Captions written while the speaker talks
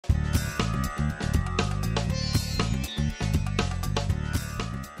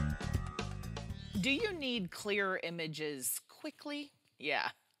Do you need clear images quickly? Yeah,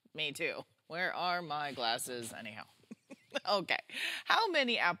 me too. Where are my glasses anyhow? Okay. How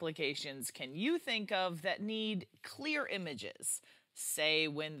many applications can you think of that need clear images? Say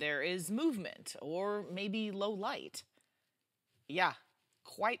when there is movement or maybe low light? Yeah,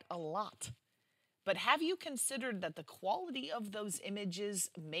 quite a lot. But have you considered that the quality of those images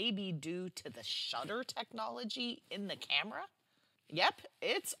may be due to the shutter technology in the camera? Yep,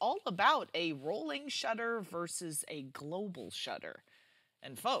 it's all about a rolling shutter versus a global shutter.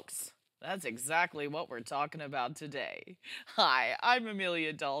 And folks, that's exactly what we're talking about today. Hi, I'm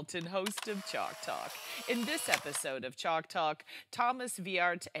Amelia Dalton, host of Chalk Talk. In this episode of Chalk Talk, Thomas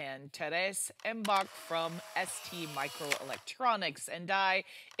Viart and Therese Mbock from STMicroelectronics and I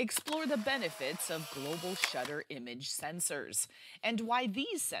explore the benefits of global shutter image sensors and why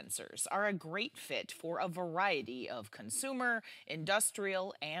these sensors are a great fit for a variety of consumer,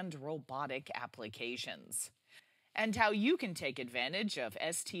 industrial, and robotic applications, and how you can take advantage of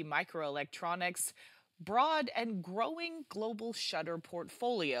STMicroelectronics' broad and growing global shutter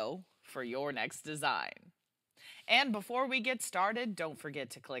portfolio for your next design. And before we get started, don't forget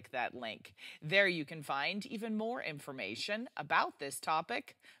to click that link. There you can find even more information about this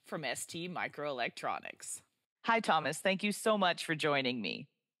topic from STMicroelectronics. Hi, Thomas. Thank you so much for joining me.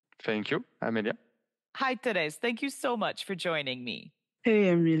 Thank you, Amelia. Hi, Therese. Thank you so much for joining me. Hey,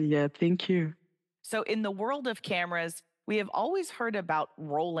 Amelia. Thank you. So in the world of cameras, we have always heard about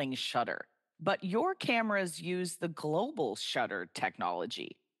rolling shutter, but your cameras use the global shutter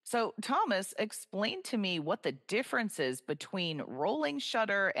technology. So Thomas, explain to me what the difference is between rolling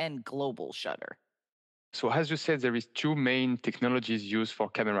shutter and global shutter. So as you said, there is two main technologies used for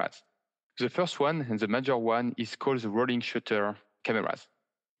cameras. The first one, and the major one, is called the rolling shutter cameras.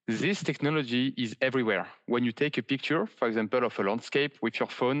 This technology is everywhere. When you take a picture, for example, of a landscape with your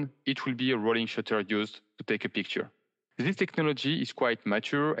phone, it will be a rolling shutter used to take a picture. This technology is quite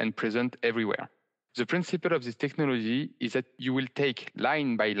mature and present everywhere. The principle of this technology is that you will take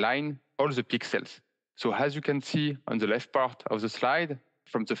line by line all the pixels. So as you can see on the left part of the slide,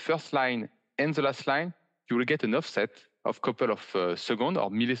 from the first line and the last line, you will get an offset of a couple of seconds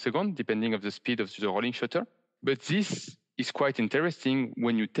or milliseconds, depending on the speed of the rolling shutter. But this is quite interesting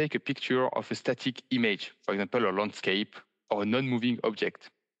when you take a picture of a static image, for example, a landscape or a non-moving object.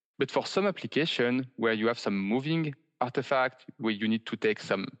 But for some application where you have some moving artifact, where you need to take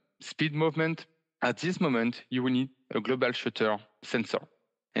some speed movement, at this moment, you will need a global shutter sensor.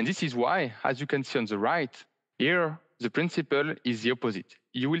 And this is why, as you can see on the right, here, the principle is the opposite.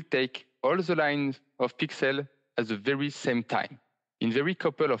 You will take all the lines of pixel at the very same time. In very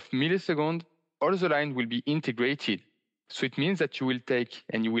couple of milliseconds, all the lines will be integrated. So it means that you will take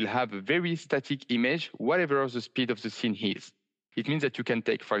and you will have a very static image, whatever the speed of the scene is. It means that you can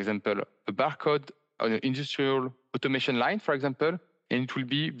take, for example, a barcode on an industrial automation line, for example, and it will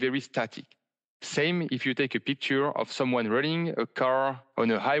be very static. Same if you take a picture of someone running a car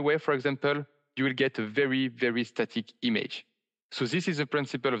on a highway, for example, you will get a very, very static image. So this is the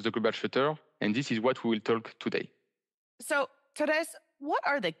principle of the global shutter, and this is what we will talk today. So, Therese, what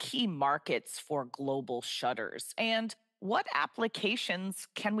are the key markets for global shutters, and what applications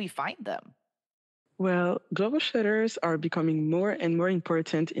can we find them? Well, global shutters are becoming more and more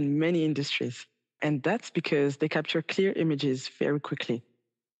important in many industries, and that's because they capture clear images very quickly.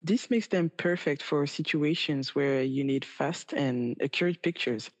 This makes them perfect for situations where you need fast and accurate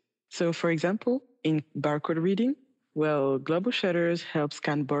pictures. So, for example, in barcode reading, well, global shutters help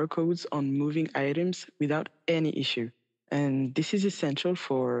scan barcodes on moving items without any issue. And this is essential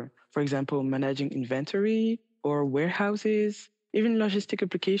for example, managing inventory or warehouses, even logistic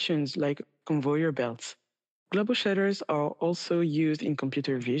applications like conveyor belts. Global shutters are also used in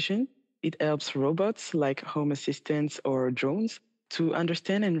computer vision. It helps robots like home assistants or drones to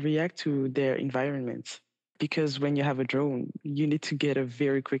understand and react to their environments. Because when you have a drone, you need to get a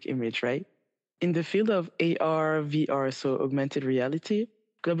very quick image, right? In the field of AR, VR, so augmented reality,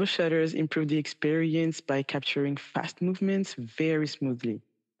 global shutters improve the experience by capturing fast movements very smoothly.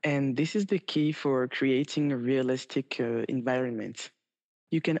 And this is the key for creating a realistic environment.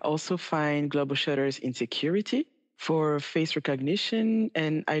 You can also find global shutters in security for face recognition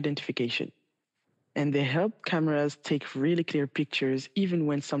and identification. And they help cameras take really clear pictures even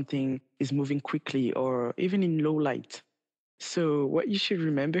when something is moving quickly or even in low light. So what you should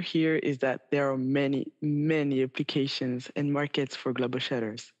remember here is that there are many, many applications and markets for global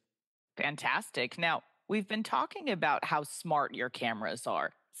shutters. Fantastic. Now, we've been talking about how smart your cameras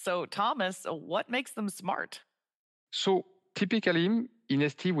are. So, Thomas, what makes them smart? So typically in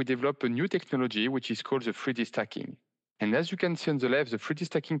ST, we develop a new technology which is called the 3D stacking. And as you can see on the left, the 3D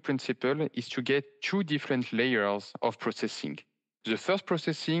stacking principle is to get two different layers of processing. The first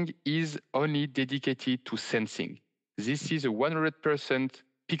processing is only dedicated to sensing. This is a 100%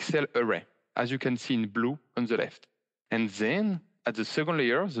 pixel array, as you can see in blue on the left. And then at the second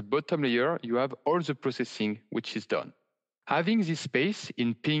layer, the bottom layer, you have all the processing which is done. Having this space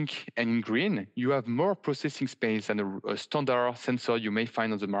in pink and in green, you have more processing space than a standard sensor you may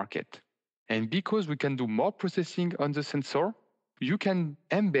find on the market. And because we can do more processing on the sensor, you can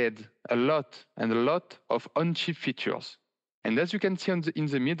embed a lot of on-chip features. And as you can see in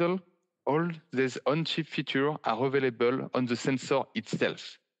the middle, all these on-chip features are available on the sensor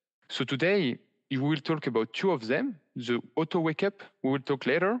itself. So today, we will talk about two of them. The auto wake up, we will talk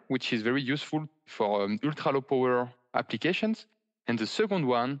later, which is very useful for ultra low power applications. And the second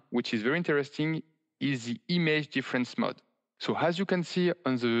one, which is very interesting, is the image difference mode. So as you can see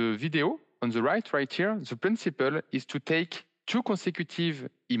on the video, on the right here, the principle is to take two consecutive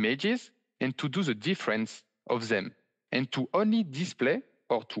images and to do the difference of them, and to only display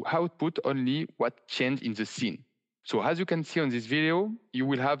or to output only what changed in the scene. So as you can see on this video, you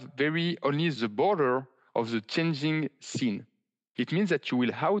will have only the border of the changing scene. It means that you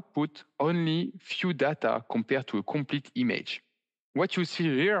will output only few data compared to a complete image. What you see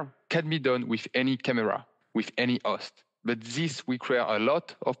here can be done with any camera, with any host. But this requires a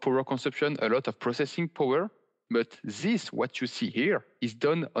lot of power consumption, a lot of processing power. But this, what you see here, is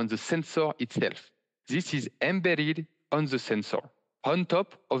done on the sensor itself. This is embedded on the sensor, on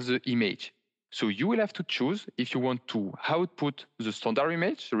top of the image. So you will have to choose if you want to output the standard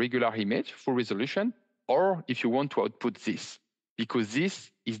image, the regular image, full resolution, or if you want to output this, because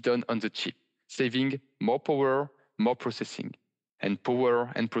this is done on the chip, saving more power, more processing. And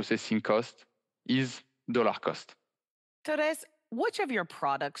power and processing cost is dollar cost. Therese, which of your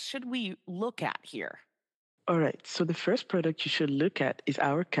products should we look at here? All right, so the first product you should look at is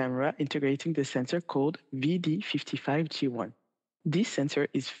our camera integrating the sensor called VD55G1. This sensor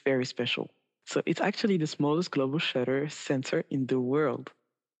is very special. So it's actually the smallest global shutter sensor in the world.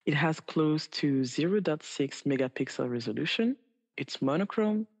 It has close to 0.6 megapixel resolution, it's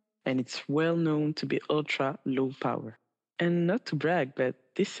monochrome, and it's well known to be ultra low power. And not to brag, but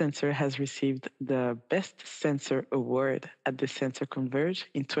this sensor has received the Best Sensor Award at the Sensor Converge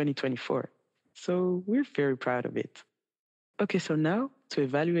in 2024. So we're very proud of it. Okay, so now to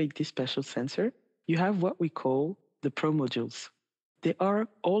evaluate this special sensor, you have what we call the Pro modules. They are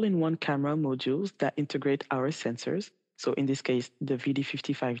all-in-one camera modules that integrate our sensors, so in this case, the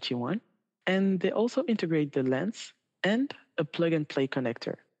VD55G1, and they also integrate the lens and a plug-and-play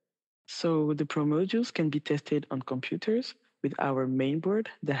connector. So the Pro modules can be tested on computers with our mainboard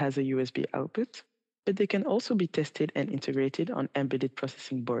that has a USB output, but they can also be tested and integrated on embedded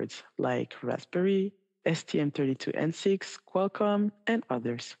processing boards like Raspberry, STM32N6, Qualcomm, and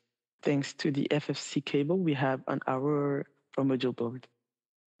others, thanks to the FFC cable we have on our Pro module board.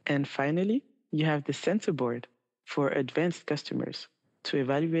 And finally, you have the sensor board for advanced customers to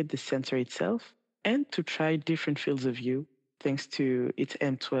evaluate the sensor itself and to try different fields of view thanks to its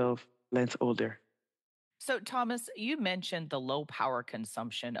M12 lens holder. So, Thomas, you mentioned the low power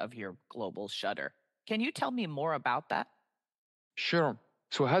consumption of your global shutter. Can you tell me more about that? Sure.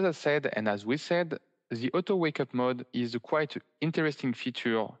 So as I said, and as we said, the auto wake-up mode is a quite interesting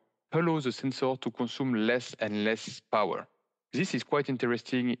feature, allows the sensor to consume less and less power. This is quite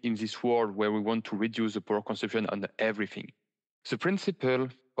interesting in this world where we want to reduce the power consumption on everything. The principle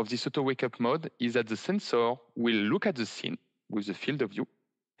of this auto wake-up mode is that the sensor will look at the scene with the field of view,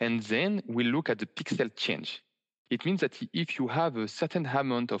 and then will look at the pixel change. It means that if you have a certain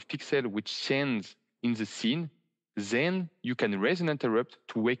amount of pixel which change in the scene, then you can raise an interrupt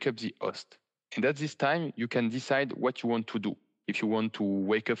to wake up the host. And at this time, you can decide what you want to do. If you want to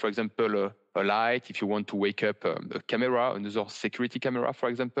wake up, for example, a light, if you want to wake up a camera, another security camera, for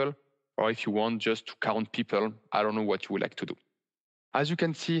example, or if you want just to count people, I don't know what you would like to do. As you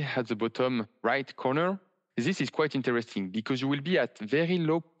can see at the bottom right corner, this is quite interesting because you will be at very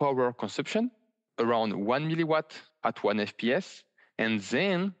low power consumption, around 1 milliwatt at 1 FPS. And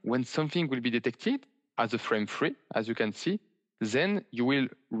then when something will be detected as a frame free, as you can see, then you will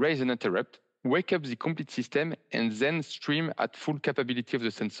raise an interrupt, wake up the complete system, and then stream at full capability of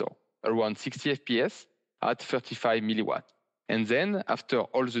the sensor, around 60 FPS at 35 milliwatt. And then after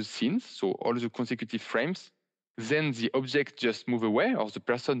all the scenes, so all the consecutive frames, then the object just move away or the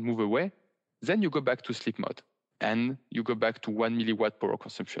person move away, then you go back to sleep mode and you go back to 1 milliwatt power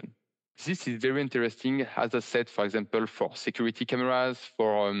consumption. This is very interesting, as I said, for example, for security cameras,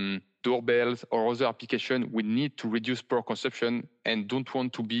 for doorbells or other applications, we need to reduce power consumption and don't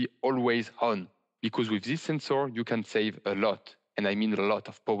want to be always on. because with this sensor, you can save a lot, and I mean a lot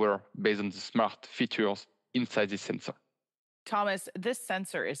of power based on the smart features inside this sensor. Thomas, this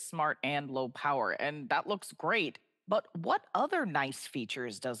sensor is smart and low power, and that looks great. But what other nice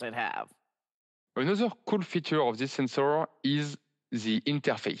features does it have? Another cool feature of this sensor is the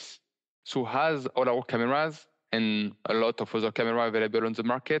interface. So as all our cameras and a lot of other cameras available on the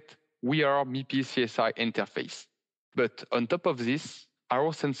market, we are MIPI CSI interface. But on top of this,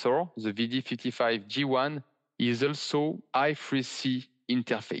 our sensor, the VD55G1, is also I3C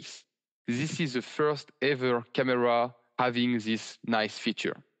interface. This is the first ever camera having this nice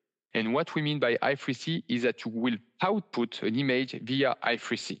feature. And what we mean by I3C is that you will output an image via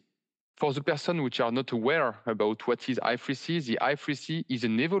I3C. For the person which are not aware about what is I3C, the I3C is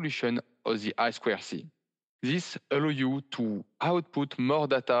an evolution of the I2C. This allows you to output more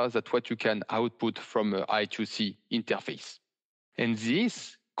data than what you can output from an I2C interface. And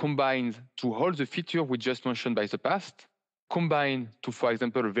this combines to all the features we just mentioned by the past, combined to, for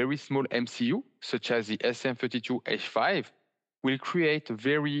example, a very small MCU, such as the SM32H5, will create a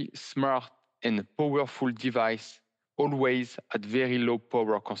very smart and powerful device, always at very low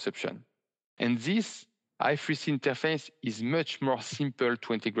power consumption. And this I3C interface is much more simple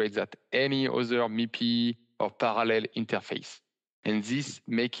to integrate than any other MIPI or parallel interface. And this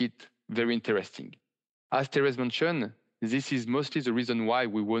makes it very interesting. As Therese mentioned, this is mostly the reason why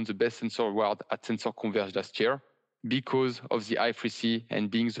we won the Best Sensor Award at Sensor Converge last year, because of the I3C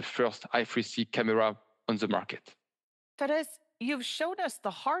and being the first I3C camera on the market. Therese, you've shown us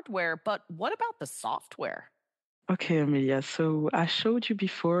the hardware, but what about the software? Okay, Amelia, so I showed you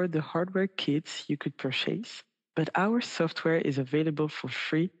before the hardware kits you could purchase, but our software is available for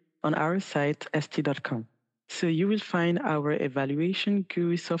free on our site, st.com. So you will find our evaluation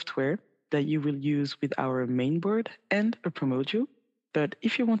GUI software that you will use with our main board and a Pro module. But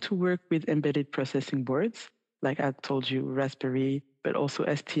if you want to work with embedded processing boards, like I told you, Raspberry, but also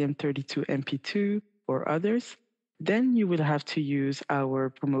STM32MP2 or others, then you will have to use our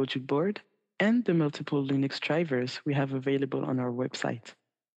Pro module board and the multiple Linux drivers we have available on our website.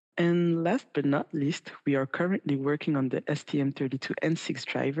 And last but not least, we are currently working on the STM32N6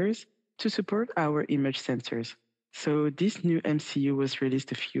 drivers to support our image sensors. So this new MCU was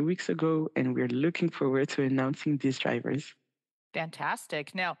released a few weeks ago, and we're looking forward to announcing these drivers.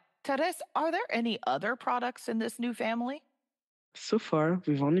 Fantastic. Now, Therese, are there any other products in this new family? So far,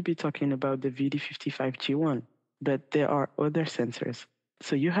 we've only been talking about the VD55G1, but there are other sensors.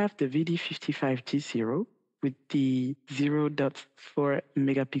 So you have the VD55G0 with the 0.4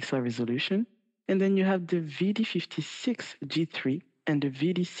 megapixel resolution, and then you have the VD56G3 and the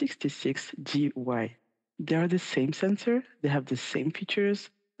VD66GY. They are the same sensor, they have the same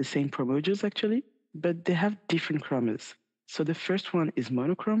features, the same Pro modules actually, but they have different chromas. So the first one is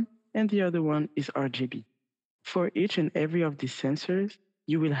monochrome and the other one is RGB. For each and every of these sensors,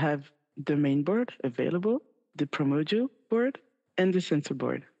 you will have the main board available, the Pro module board, and the sensor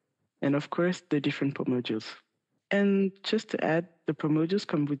board. And of course, the different Pro modules. And just to add, the Pro modules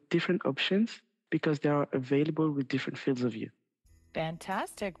come with different options because they are available with different fields of view.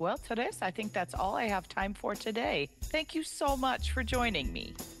 Fantastic. Well, Therese, I think that's all I have time for today. Thank you so much for joining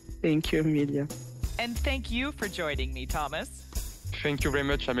me. Thank you, Amelia. And thank you for joining me, Thomas. Thank you very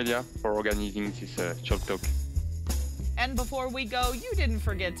much, Amelia, for organizing this short talk. And before we go, you didn't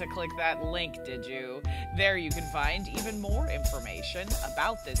forget to click that link, did you? There you can find even more information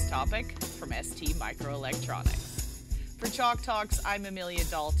about this topic from STMicroelectronics. For Chalk Talks, I'm Amelia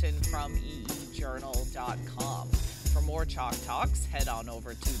Dalton from eejournal.com. For more Chalk Talks, head on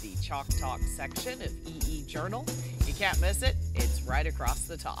over to the Chalk Talk section of EE Journal. You can't miss it, it's right across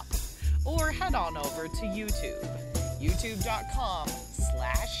the top. Or head on over to YouTube, youtube.com/